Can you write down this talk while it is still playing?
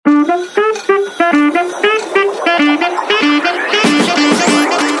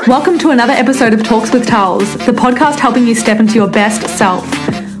Welcome to another episode of Talks with Tals, the podcast helping you step into your best self.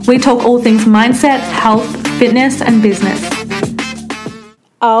 We talk all things mindset, health, fitness, and business.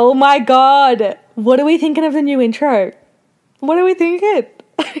 Oh my God, what are we thinking of the new intro? What are we thinking?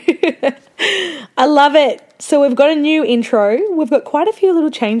 I love it. So we've got a new intro. We've got quite a few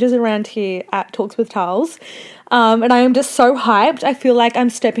little changes around here at Talks with Tals. And I am just so hyped. I feel like I'm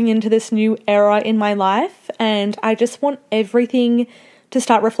stepping into this new era in my life, and I just want everything to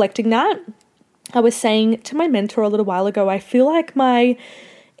start reflecting that. I was saying to my mentor a little while ago, I feel like my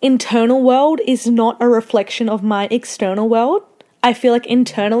internal world is not a reflection of my external world. I feel like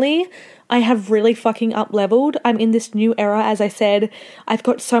internally I have really fucking up-leveled. I'm in this new era, as I said. I've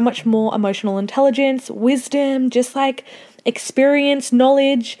got so much more emotional intelligence, wisdom, just like experience,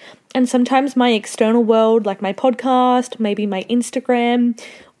 knowledge. And sometimes my external world, like my podcast, maybe my Instagram,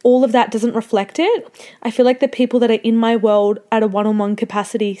 all of that doesn't reflect it. I feel like the people that are in my world at a one-on-one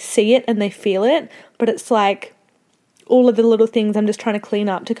capacity see it and they feel it, but it's like all of the little things I'm just trying to clean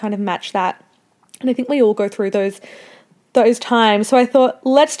up to kind of match that. And I think we all go through those times. So I thought,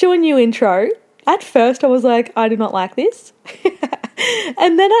 let's do a new intro. At first I was like, I do not like this.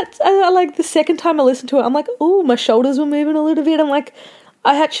 And then like the second time I listened to it, I'm like, oh, my shoulders were moving a little bit. I'm like,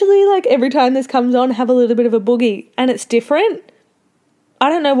 I actually, like, every time this comes on, have a little bit of a boogie, and it's different. I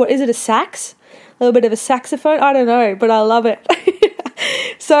don't know, what is it, a sax? A little bit of a saxophone? I don't know, but I love it.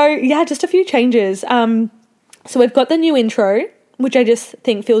 So yeah, just a few changes. So we've got the new intro, which I just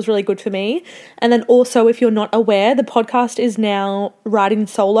think feels really good for me. And then also, if you're not aware, the podcast is now riding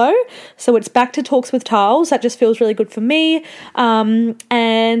solo. So it's back to Talks with Tals. That just feels really good for me.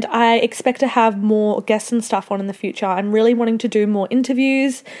 And I expect to have more guests and stuff on in the future. I'm really wanting to do more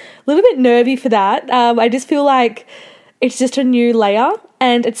interviews. A little bit nervy for that. I just feel like it's just a new layer,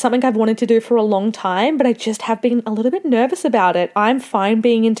 and it's something I've wanted to do for a long time, but I just have been a little bit nervous about it. I'm fine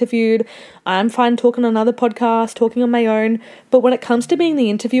being interviewed. I'm fine talking on another podcast, talking on my own. But when it comes to being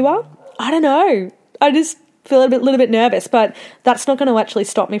the interviewer, I don't know. I just feel a little bit nervous, but that's not going to actually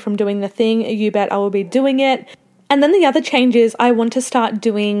stop me from doing the thing. You bet I will be doing it. And then the other change is I want to start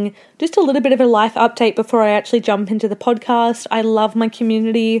doing just a little bit of a life update before I actually jump into the podcast. I love my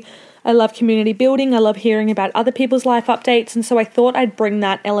community. I love community building. I love hearing about other people's life updates. And so I thought I'd bring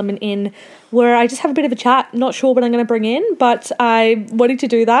that element in where I just have a bit of a chat. Not sure what I'm going to bring in, but I wanted to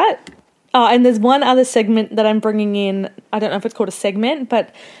do that. And there's one other segment that I'm bringing in. I don't know if it's called a segment,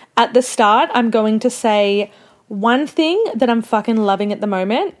 but at the start, I'm going to say one thing that I'm fucking loving at the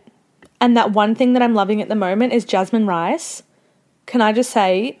moment. And that one thing that I'm loving at the moment is jasmine rice. Can I just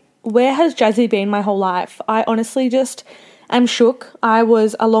say, where has Jazzy been my whole life? I honestly just I'm shook. I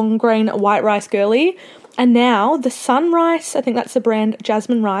was a long grain white rice girly, and now the sun rice, I think that's the brand,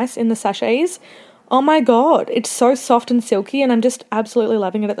 jasmine rice in the sachets. Oh my God, it's so soft and silky, and I'm just absolutely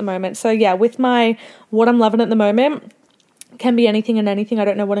loving it at the moment. So yeah, with what I'm loving at the moment, can be anything and anything. I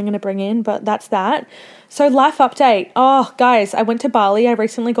don't know what I'm going to bring in, but that's that. So life update. Oh guys, I went to Bali. I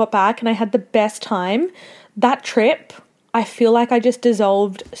recently got back and I had the best time. That trip, I feel like I just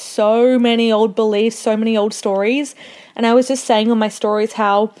dissolved so many old beliefs, so many old stories. And I was just saying on my stories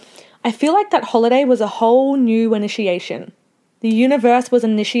how I feel like that holiday was a whole new initiation. The universe was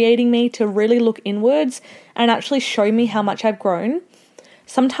initiating me to really look inwards and actually show me how much I've grown.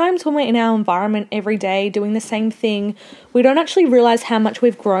 Sometimes when we're in our environment every day doing the same thing, we don't actually realize how much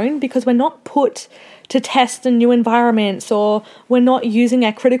we've grown because we're not put to test in new environments, or we're not using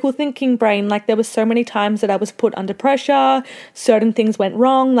our critical thinking brain. Like there was so many times that I was put under pressure, certain things went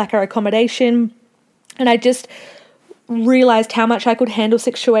wrong, like our accommodation, and I just realized how much I could handle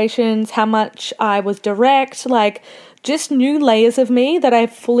situations, how much I was direct, like just new layers of me that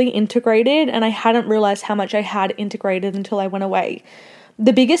I've fully integrated, and I hadn't realized how much I had integrated until I went away.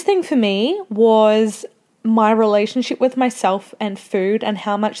 The biggest thing for me was my relationship with myself and food and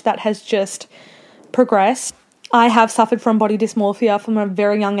how much that has just progressed. I have suffered from body dysmorphia from a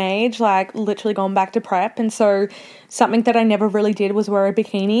very young age, like literally going back to prep. And so something that I never really did was wear a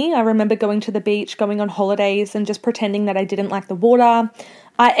bikini. I remember going to the beach, going on holidays and just pretending that I didn't like the water.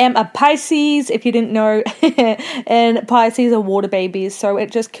 I am a Pisces, if you didn't know, and Pisces are water babies. So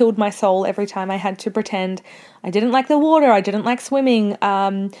it just killed my soul every time I had to pretend I didn't like the water, I didn't like swimming,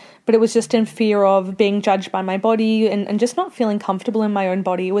 but it was just in fear of being judged by my body and just not feeling comfortable in my own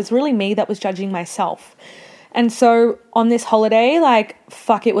body. It was really me that was judging myself. And so on this holiday,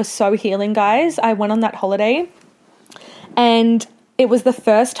 it was so healing, guys. I went on that holiday and it was the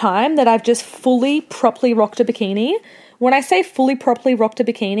first time that I've just fully, properly rocked a bikini. When I say fully, properly rocked a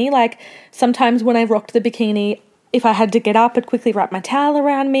bikini, sometimes when I've rocked the bikini, if I had to get up, I'd quickly wrap my towel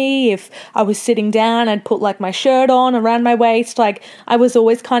around me. If I was sitting down, I'd put like my shirt on around my waist. Like I was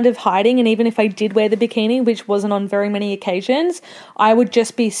always kind of hiding. And even if I did wear the bikini, which wasn't on very many occasions, I would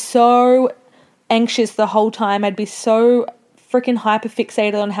just be so anxious the whole time. I'd be so freaking hyper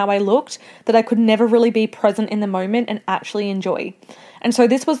fixated on how I looked that I could never really be present in the moment and actually enjoy. And so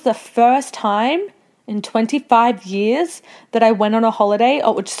this was the first time in 25 years that I went on a holiday,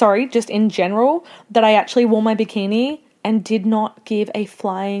 just in general, that I actually wore my bikini and did not give a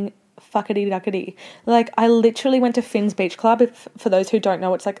flying fuckity duckity. Like I literally went to Finn's Beach Club. For those who don't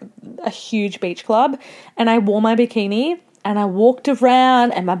know, it's like a huge beach club, and I wore my bikini and I walked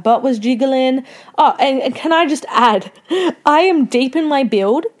around and my butt was jiggling. Oh, and can I just add, I am deep in my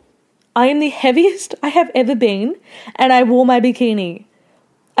build. I am the heaviest I have ever been, and I wore my bikini.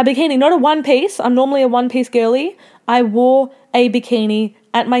 A bikini, not a one piece. I'm normally a one piece girly. I wore a bikini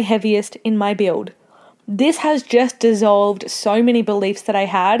at my heaviest in my build. This has just dissolved so many beliefs that I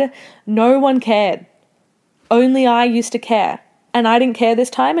had. No one cared. Only I used to care. And I didn't care this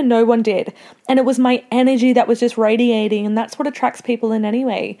time and no one did. And it was my energy that was just radiating, and that's what attracts people in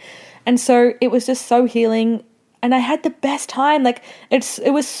anyway. And so it was just so healing. And I had the best time. Like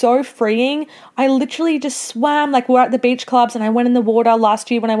it was so freeing. I literally just swam. Like we're at the beach clubs, and I went in the water last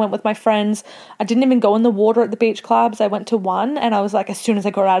year when I went with my friends. I didn't even go in the water at the beach clubs. I went to one, and I was like, as soon as I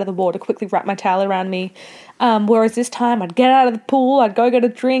got out of the water, quickly wrap my towel around me. Whereas this time I'd get out of the pool, I'd go get a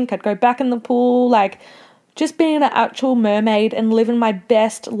drink, I'd go back in the pool, like just being an actual mermaid and living my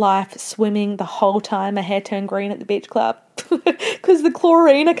best life swimming the whole time. My hair turned green at the beach club because the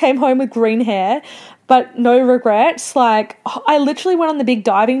chlorine, I came home with green hair, but no regrets. Like I literally went on the big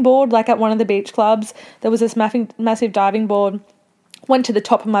diving board, like at one of the beach clubs. There was this massive diving board. Went to the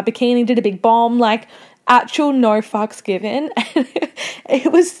top of my bikini, did a big bomb, like actual no fucks given.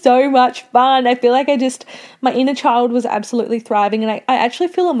 It was so much fun. I feel like my inner child was absolutely thriving, and I actually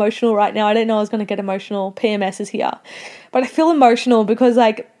feel emotional right now. I didn't know I was going to get emotional. PMS is here. But I feel emotional because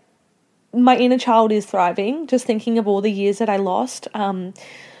like my inner child is thriving, just thinking of all the years that I lost,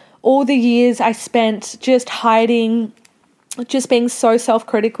 all the years I spent just hiding, just being so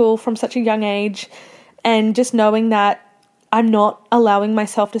self-critical from such a young age, and just knowing that I'm not allowing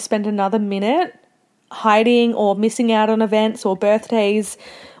myself to spend another minute hiding or missing out on events or birthdays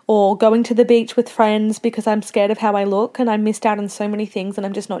or going to the beach with friends because I'm scared of how I look, and I missed out on so many things, and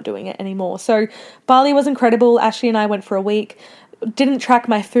I'm just not doing it anymore. So Bali was incredible. Ashley and I went for a week. Didn't track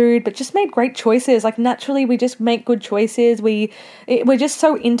my food, but just made great choices. Like naturally, we just make good choices. We're just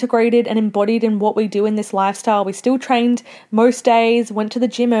so integrated and embodied in what we do in this lifestyle. We still trained most days, went to the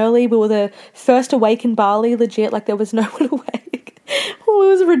gym early. We were the first awake in Bali, legit. Like there was no one awake. Oh, it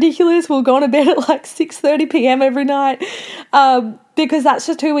was ridiculous. We'll go to bed at like 6:30 p.m. every night because that's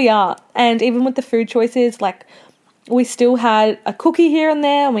just who we are. And even with the food choices, like we still had a cookie here and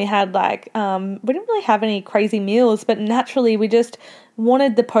there, and we had like, we didn't really have any crazy meals, but naturally we just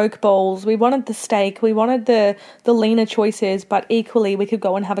wanted the poke bowls, we wanted the steak, we wanted the leaner choices, but equally we could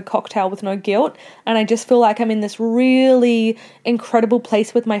go and have a cocktail with no guilt. And I just feel like I'm in this really incredible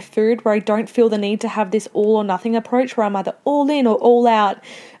place with my food where I don't feel the need to have this all or nothing approach where I'm either all in or all out.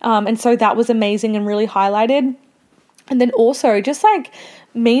 And so that was amazing and really highlighted. And then also just like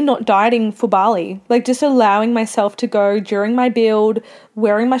me not dieting for Bali, like just allowing myself to go during my build,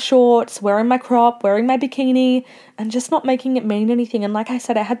 wearing my shorts, wearing my crop, wearing my bikini, and just not making it mean anything. And like I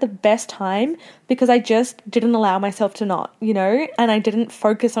said, I had the best time because I just didn't allow myself to not, and I didn't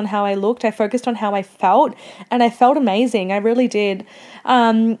focus on how I looked. I focused on how I felt, and I felt amazing. I really did.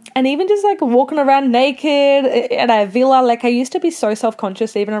 And even just like walking around naked at a villa, like I used to be so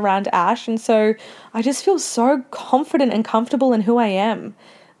self-conscious even around Ash. And so I just feel so confident and comfortable in who I am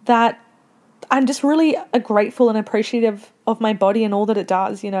that I'm just really grateful and appreciative of my body and all that it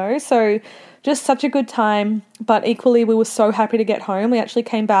does, So just such a good time, but equally we were so happy to get home. We actually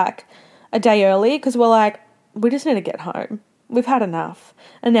came back a day early because we're like, we just need to get home. We've had enough.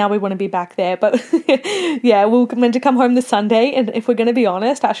 And now we want to be back there. But yeah, we were meant to come home this Sunday. And if we're going to be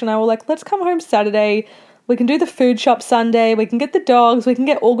honest, Ash and I were like, let's come home Saturday. We can do the food shop Sunday. We can get the dogs. We can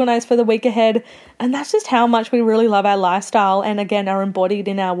get organized for the week ahead. And that's just how much we really love our lifestyle and, again, are embodied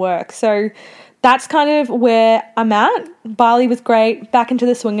in our work. So that's kind of where I'm at. Bali was great. Back into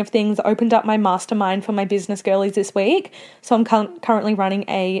the swing of things. Opened up my mastermind for my business girlies this week. So I'm currently running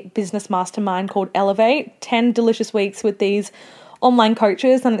a business mastermind called Elevate. 10 delicious weeks with these online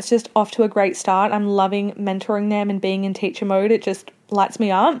coaches, and it's just off to a great start. I'm loving mentoring them and being in teacher mode. It just lights me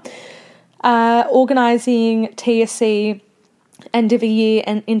up. Organising TSC end of a year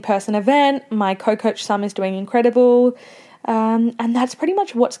and in-person event. My co-coach Sam is doing incredible. And that's pretty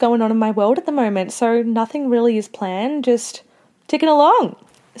much what's going on in my world at the moment. So nothing really is planned, just ticking along.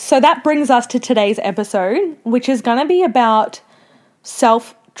 So that brings us to today's episode, which is going to be about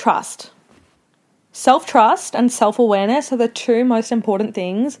self-trust. Self-trust and self-awareness are the two most important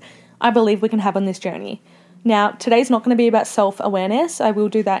things I believe we can have on this journey. Now, today's not going to be about self-awareness. I will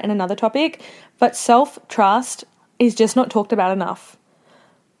do that in another topic, but self-trust is just not talked about enough.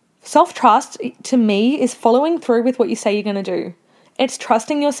 Self-trust, to me, is following through with what you say you're going to do. It's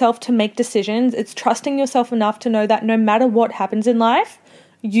trusting yourself to make decisions. It's trusting yourself enough to know that no matter what happens in life,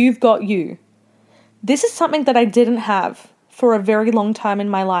 you've got you. This is something that I didn't have for a very long time in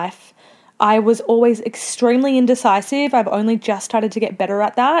my life. I was always extremely indecisive. I've only just started to get better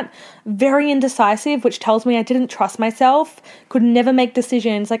at that. Very indecisive, which tells me I didn't trust myself, could never make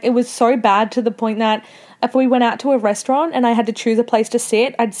decisions. Like, it was so bad to the point that if we went out to a restaurant and I had to choose a place to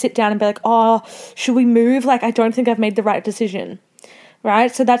sit, I'd sit down and be like, oh, should we move? Like, I don't think I've made the right decision,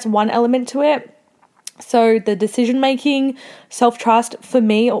 right? So that's one element to it. So the decision making, self-trust for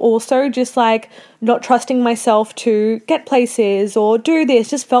me, also just like not trusting myself to get places or do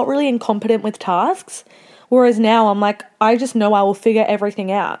this, just felt really incompetent with tasks. Whereas now I'm like, I just know I will figure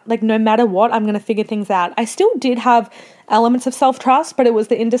everything out. Like, no matter what, I'm going to figure things out. I still did have elements of self-trust, but it was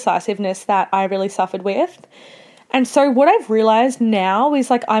the indecisiveness that I really suffered with. And so what I've realized now is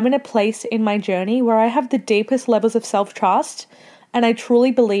like I'm in a place in my journey where I have the deepest levels of self-trust. And I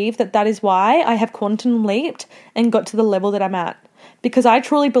truly believe that that is why I have quantum leaped and got to the level that I'm at. Because I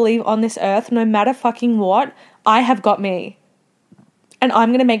truly believe on this earth, no matter fucking what, I have got me. And I'm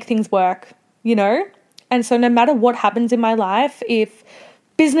going to make things work, you know? And so no matter what happens in my life, if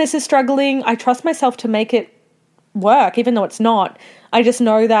business is struggling, I trust myself to make it work, even though it's not. I just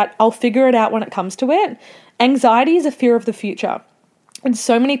know that I'll figure it out when it comes to it. Anxiety is a fear of the future. And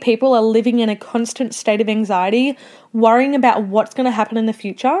so many people are living in a constant state of anxiety, worrying about what's going to happen in the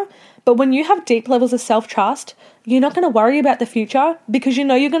future. But when you have deep levels of self-trust, you're not going to worry about the future because you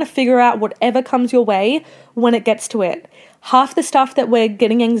know you're going to figure out whatever comes your way when it gets to it. Half the stuff that we're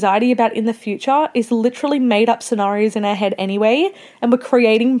getting anxiety about in the future is literally made up scenarios in our head anyway, and we're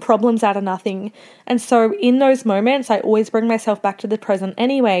creating problems out of nothing. And so in those moments, I always bring myself back to the present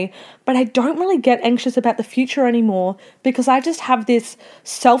anyway, but I don't really get anxious about the future anymore because I just have this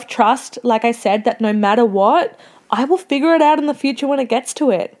self-trust, like I said, that no matter what, I will figure it out in the future when it gets to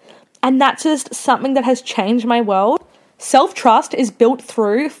it. And that's just something that has changed my world. Self-trust is built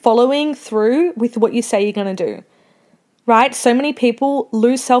through following through with what you say you're going to do. Right? So many people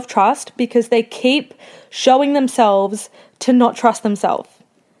lose self-trust because they keep showing themselves to not trust themselves.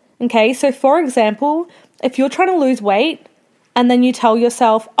 Okay, so for example, if you're trying to lose weight and then you tell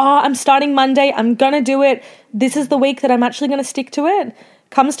yourself, oh, I'm starting Monday, I'm going to do it. This is the week that I'm actually going to stick to it.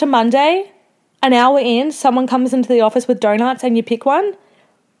 Comes to Monday, an hour in, someone comes into the office with donuts and you pick one.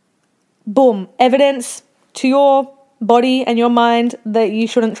 Boom, evidence to your body and your mind that you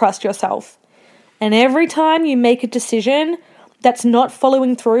shouldn't trust yourself. And every time you make a decision that's not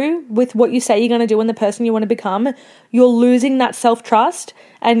following through with what you say you're going to do and the person you want to become, you're losing that self-trust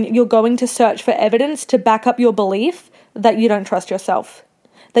and you're going to search for evidence to back up your belief that you don't trust yourself,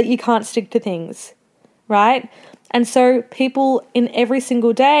 that you can't stick to things, right? And so people in every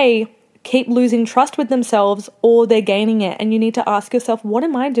single day keep losing trust with themselves or they're gaining it. And you need to ask yourself, what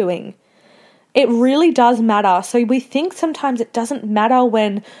am I doing? It really does matter. So we think sometimes it doesn't matter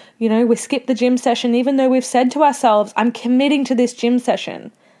when, we skip the gym session, even though we've said to ourselves, I'm committing to this gym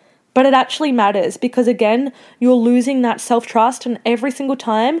session. But it actually matters because, again, you're losing that self-trust, and every single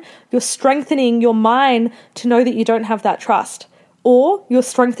time you're strengthening your mind to know that you don't have that trust, or you're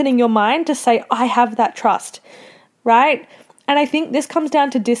strengthening your mind to say, I have that trust, right? And I think this comes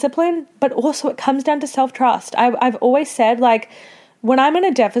down to discipline, but also it comes down to self-trust. I've always said, when I'm in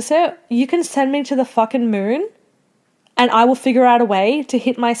a deficit, you can send me to the fucking moon and I will figure out a way to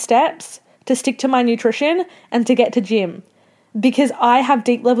hit my steps, to stick to my nutrition, and to get to gym. Because I have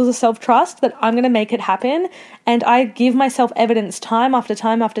deep levels of self-trust that I'm going to make it happen, and I give myself evidence time after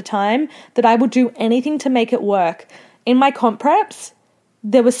time after time that I will do anything to make it work. In my comp preps,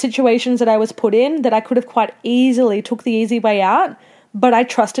 there were situations that I was put in that I could have quite easily took the easy way out, but I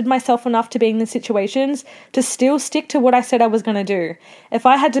trusted myself enough to be in the situations to still stick to what I said I was going to do. If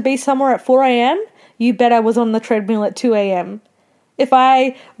I had to be somewhere at 4 a.m., you bet I was on the treadmill at 2 a.m. If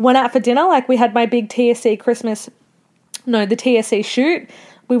I went out for dinner, like we had my big the TSC shoot,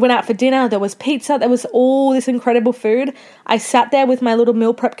 we went out for dinner, there was pizza, there was all this incredible food. I sat there with my little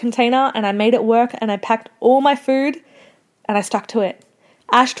meal prep container and I made it work, and I packed all my food and I stuck to it.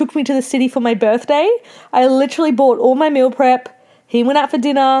 Ash took me to the city for my birthday. I literally bought all my meal prep. He went out for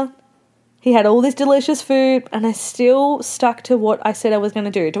dinner. He had all this delicious food, and I still stuck to what I said I was going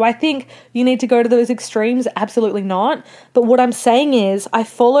to do. Do I think you need to go to those extremes? Absolutely not. But what I'm saying is I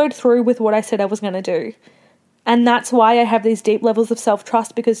followed through with what I said I was going to do. And that's why I have these deep levels of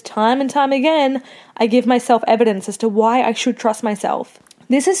self-trust, because time and time again, I give myself evidence as to why I should trust myself.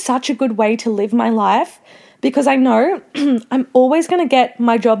 This is such a good way to live my life, because I know I'm always going to get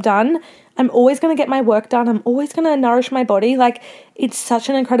my job done. I'm always going to get my work done. I'm always going to nourish my body. Like, it's such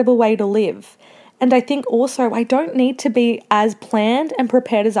an incredible way to live. And I think also I don't need to be as planned and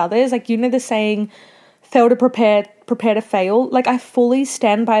prepared as others. Like, you know the saying, fail to prepare to fail. Like, I fully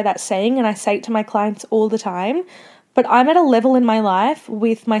stand by that saying, and I say it to my clients all the time. But I'm at a level in my life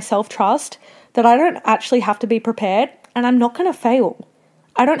with my self-trust that I don't actually have to be prepared, and I'm not going to fail.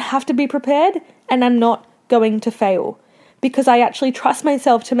 I don't have to be prepared, and I'm not going to fail, because I actually trust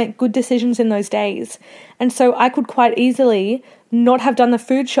myself to make good decisions in those days. And so I could quite easily not have done the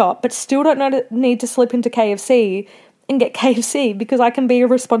food shop, but still don't need to slip into KFC and get KFC, because I can be a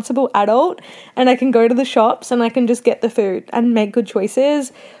responsible adult and I can go to the shops and I can just get the food and make good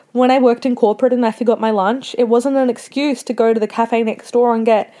choices. When I worked in corporate and I forgot my lunch, it wasn't an excuse to go to the cafe next door and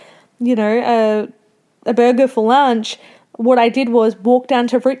get, a burger for lunch. What I did was walk down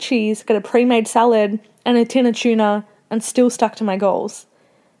to Richie's, get a pre-made salad and a tin of tuna, and still stuck to my goals,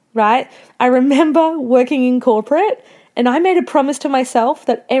 right? I remember working in corporate, and I made a promise to myself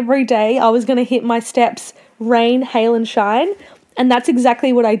that every day I was going to hit my steps, rain, hail, and shine. And that's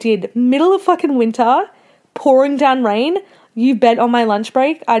exactly what I did. Middle of fucking winter, pouring down rain. You bet on my lunch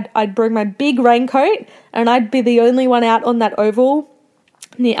break, I'd bring my big raincoat, and I'd be the only one out on that oval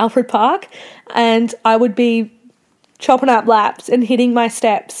near Alfred Park, and I would be chopping up laps and hitting my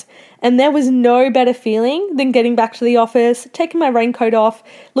steps. And there was no better feeling than getting back to the office, taking my raincoat off,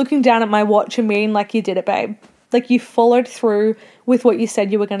 looking down at my watch and being like, you did it, babe. Like, you followed through with what you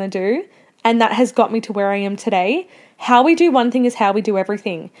said you were going to do. And that has got me to where I am today. How we do one thing is how we do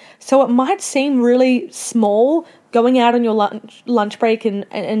everything. So it might seem really small going out on your lunch break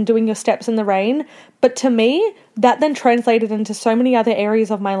and doing your steps in the rain. But to me, that then translated into so many other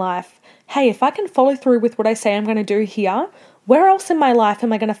areas of my life. Hey, if I can follow through with what I say I'm going to do here, where else in my life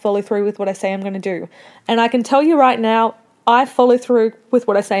am I going to follow through with what I say I'm going to do? And I can tell you right now, I follow through with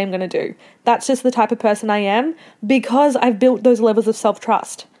what I say I'm going to do. That's just the type of person I am, because I've built those levels of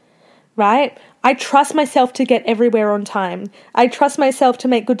self-trust, right? I trust myself to get everywhere on time. I trust myself to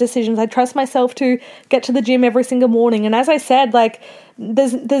make good decisions. I trust myself to get to the gym every single morning. And as I said, like,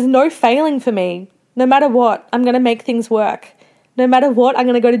 there's no failing for me. No matter what, I'm going to make things work. No matter what, I'm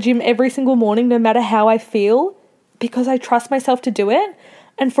going to go to gym every single morning, no matter how I feel, because I trust myself to do it.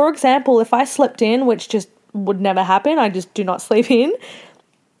 And for example, if I slept in, which just would never happen, I just do not sleep in,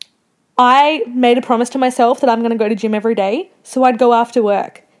 I made a promise to myself that I'm going to go to gym every day, so I'd go after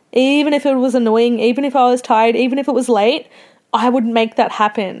work. Even if it was annoying, even if I was tired, even if it was late, I would make that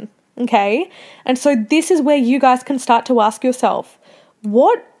happen, okay? And so this is where you guys can start to ask yourself,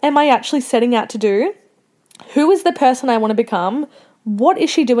 what am I actually setting out to do? Who is the person I want to become? What is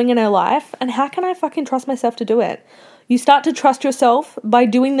she doing in her life? And how can I fucking trust myself to do it? You start to trust yourself by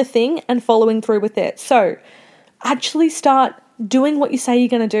doing the thing and following through with it. So actually start doing what you say you're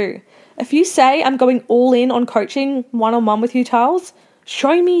going to do. If you say, I'm going all in on coaching one-on-one with you, Charles,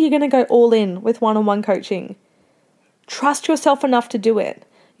 show me you're going to go all in with one-on-one coaching. Trust yourself enough to do it.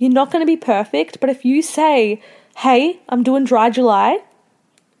 You're not going to be perfect, but if you say, hey, I'm doing dry July,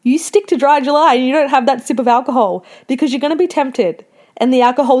 you stick to dry July and you don't have that sip of alcohol, because you're going to be tempted. And the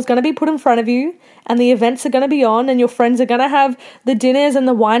alcohol is going to be put in front of you, and the events are going to be on, and your friends are going to have the dinners, and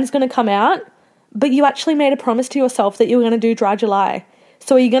the wine's going to come out. But you actually made a promise to yourself that you were going to do dry July.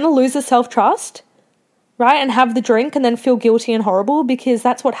 So are you going to lose the self-trust, right? And have the drink and then feel guilty and horrible? Because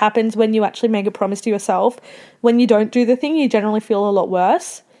that's what happens when you actually make a promise to yourself. When you don't do the thing, you generally feel a lot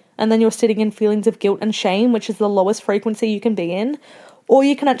worse. And then you're sitting in feelings of guilt and shame, which is the lowest frequency you can be in. Or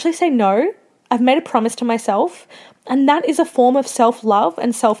you can actually say, no, I've made a promise to myself. And that is a form of self-love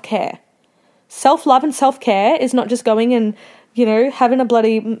and self-care. Self-love and self-care is not just going and, having a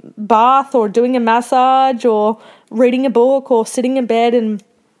bloody bath or doing a massage or reading a book or sitting in bed and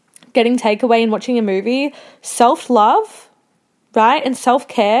getting takeaway and watching a movie. Self-love, right, and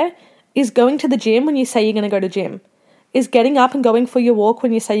self-care is going to the gym when you say you're going to go to gym. Is getting up and going for your walk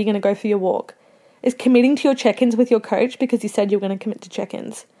when you say you're going to go for your walk. Is committing to your check-ins with your coach because you said you're going to commit to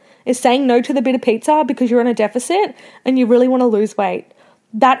check-ins. Is saying no to the bit of pizza because you're in a deficit and you really want to lose weight.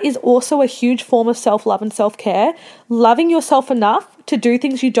 That is also a huge form of self-love and self-care. Loving yourself enough to do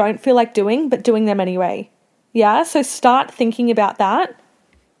things you don't feel like doing, but doing them anyway. Yeah, so start thinking about that.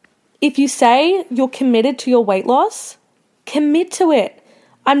 If you say you're committed to your weight loss, commit to it.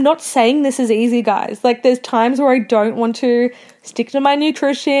 I'm not saying this is easy, guys. Like, there's times where I don't want to stick to my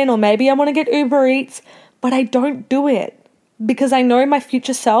nutrition, or maybe I want to get Uber Eats, but I don't do it because I know my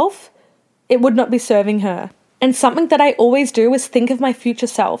future self, it would not be serving her. And something that I always do is think of my future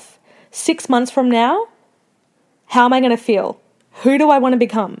self. 6 months from now, how am I going to feel? Who do I want to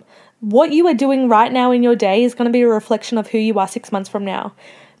become? What you are doing right now in your day is going to be a reflection of who you are 6 months from now.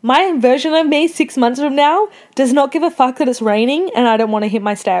 My version of me 6 months from now does not give a fuck that it's raining and I don't want to hit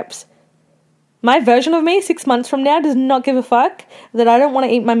my steps. My version of me 6 months from now does not give a fuck that I don't want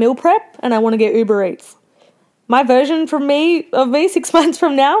to eat my meal prep and I want to get Uber Eats. My version of me 6 months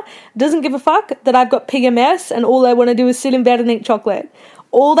from now doesn't give a fuck that I've got PMS and all I want to do is sit in bed and eat chocolate.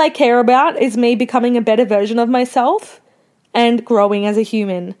 All they care about is me becoming a better version of myself and growing as a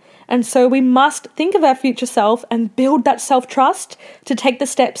human. And so we must think of our future self and build that self-trust to take the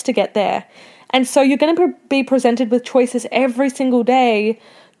steps to get there. And so you're going to be presented with choices every single day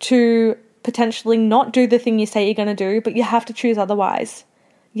to potentially not do the thing you say you're going to do, but you have to choose otherwise.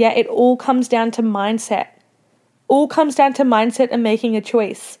 Yeah, it all comes down to mindset. All comes down to mindset and making a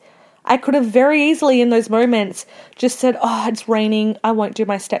choice. I could have very easily in those moments just said, oh, it's raining, I won't do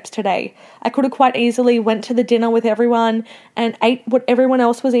my steps today. I could have quite easily went to the dinner with everyone and ate what everyone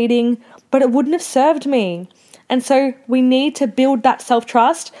else was eating, but it wouldn't have served me. And so we need to build that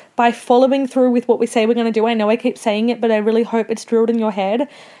self-trust by following through with what we say we're going to do. I know I keep saying it, but I really hope it's drilled in your head.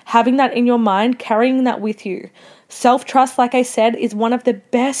 Having that in your mind, carrying that with you. Self-trust, like I said, is one of the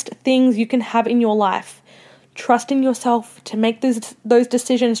best things you can have in your life. Trusting yourself to make those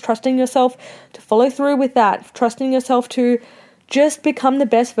decisions, trusting yourself to follow through with that, trusting yourself to just become the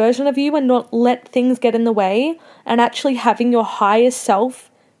best version of you and not let things get in the way, and actually having your highest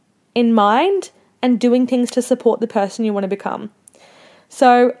self in mind and doing things to support the person you want to become.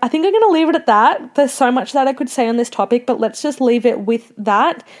 So I think I'm going to leave it at that. There's so much that I could say on this topic, but let's just leave it with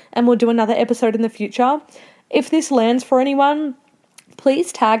that and we'll do another episode in the future. If this lands for anyone,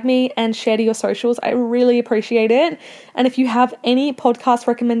 please tag me and share to your socials. I really appreciate it. And if you have any podcast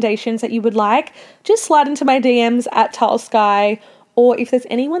recommendations that you would like, just slide into my DMs at TilesSky. Or if there's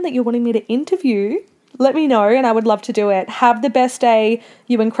anyone that you're wanting me to interview, let me know and I would love to do it. Have the best day,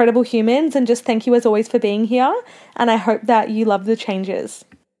 you incredible humans, and just thank you as always for being here. And I hope that you love the changes.